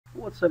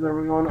What's up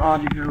everyone,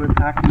 Adi here with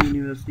Hacking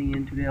University,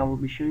 and today I will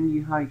be showing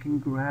you how you can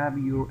grab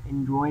your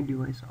Android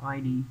device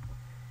ID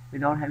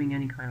without having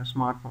any kind of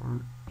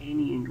smartphone,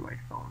 any Android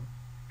phone.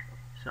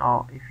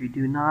 So if you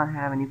do not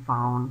have any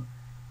phone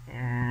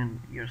and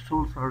you're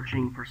still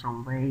searching for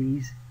some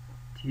ways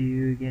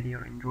to get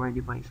your Android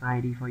device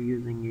ID for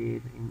using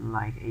it in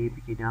like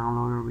APK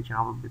downloader, which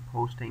I will be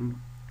posting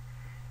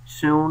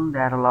soon,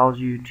 that allows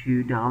you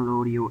to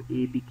download your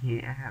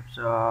APK apps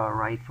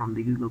right from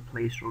the Google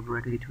Play Store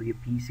directly to your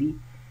PC.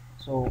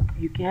 So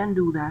you can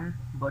do that,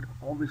 but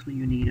obviously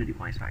you need a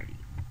device ID,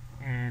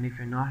 and if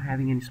you're not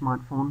having any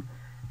smartphone,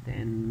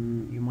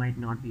 then you might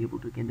not be able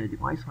to get a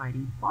device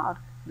ID, but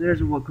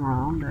there's a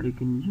workaround that you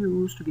can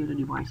use to get a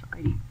device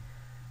ID.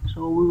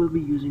 So we will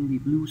be using the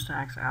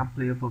Bluestacks app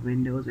player for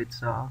Windows. It's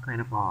kind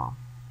of a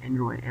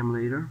Android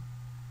emulator.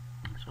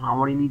 So now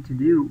what you need to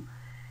do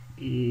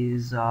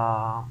is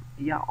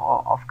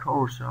of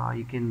course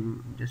you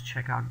can just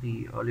check out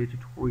the earlier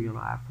tutorial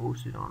I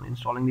posted on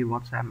installing the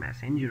WhatsApp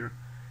Messenger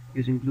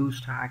using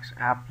Bluestacks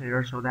app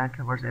player. So that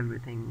covers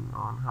everything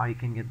on how you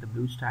can get the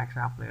Bluestacks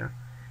app player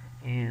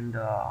and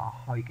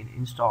how you can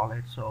install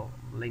it. So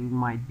link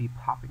might be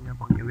popping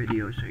up on your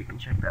video, so you can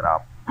check that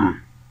out.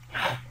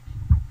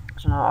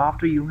 So now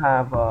after you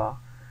have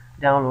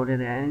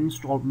downloaded and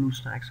installed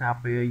Bluestacks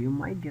app player, you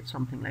might get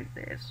something like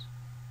this,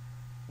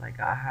 like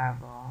I have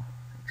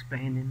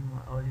explained in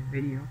my earlier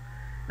video.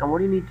 Now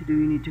what you need to do,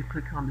 you need to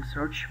click on the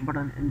search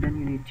button, and then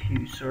you need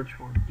to search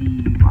for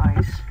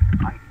device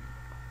ID,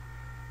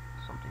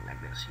 something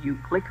like this. You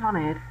click on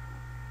it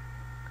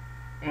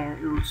and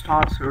it will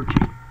start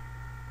searching.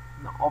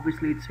 Now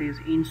obviously it says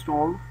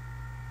install.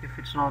 If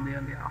it's not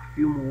there, there are a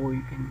few more.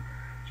 You can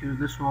choose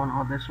this one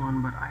or this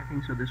one, but I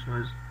think so this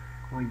was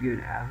quite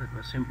good as it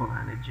was simple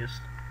and it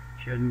just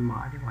showed me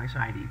my device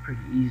ID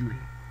pretty easily.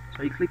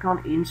 So you click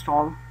on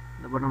install,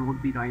 the button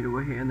would be right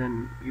over here, and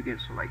then you get,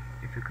 so like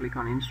if you click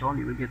on install,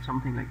 you will get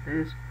something like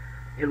this.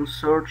 It will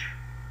search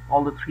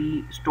all the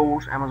three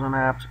stores: Amazon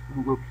apps,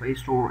 Google Play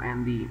Store,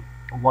 and the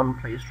one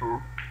Play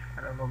Store.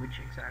 I don't know which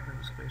exactly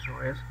this Play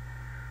Store is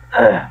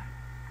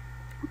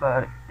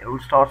but it will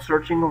start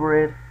searching over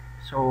it.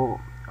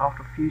 So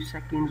after a few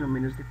seconds or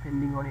minutes,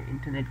 depending on your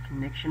internet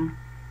connection,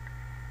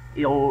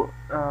 it'll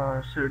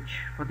search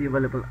for the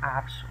available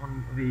apps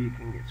on where you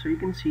can get. So you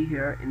can see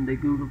here in the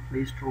Google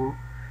Play Store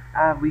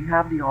we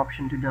have the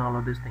option to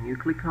download this thing. You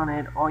click on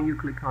it, or you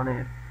click on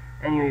it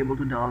and you're able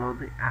to download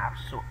the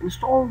apps. So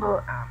install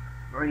the app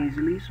very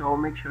easily. So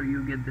make sure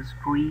you get this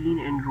green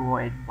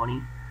Android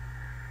bunny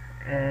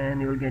and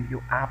you'll get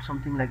your app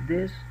something like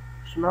this.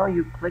 So now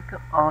you click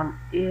on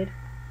it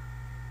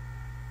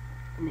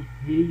and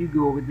here you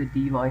go with the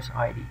device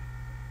ID.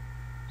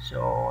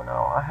 So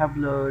now I have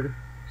blurred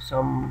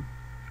some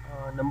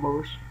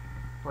numbers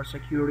for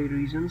security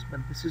reasons,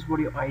 but this is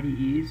what your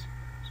ID is.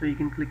 So you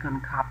can click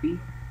on copy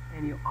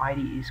and your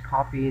ID is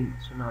copied.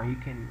 So now you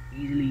can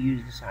easily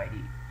use this ID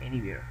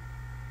anywhere.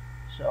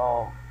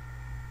 So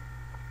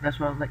that's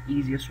one of the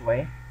easiest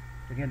way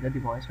to get the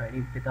device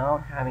ID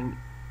without having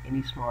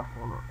any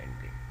smartphone or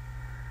anything.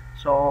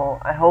 So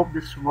I hope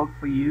this worked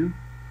for you,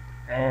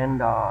 and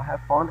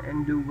have fun,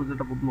 and do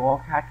visit our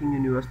blog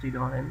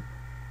hackinguniversity.in.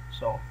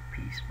 So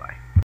peace, bye.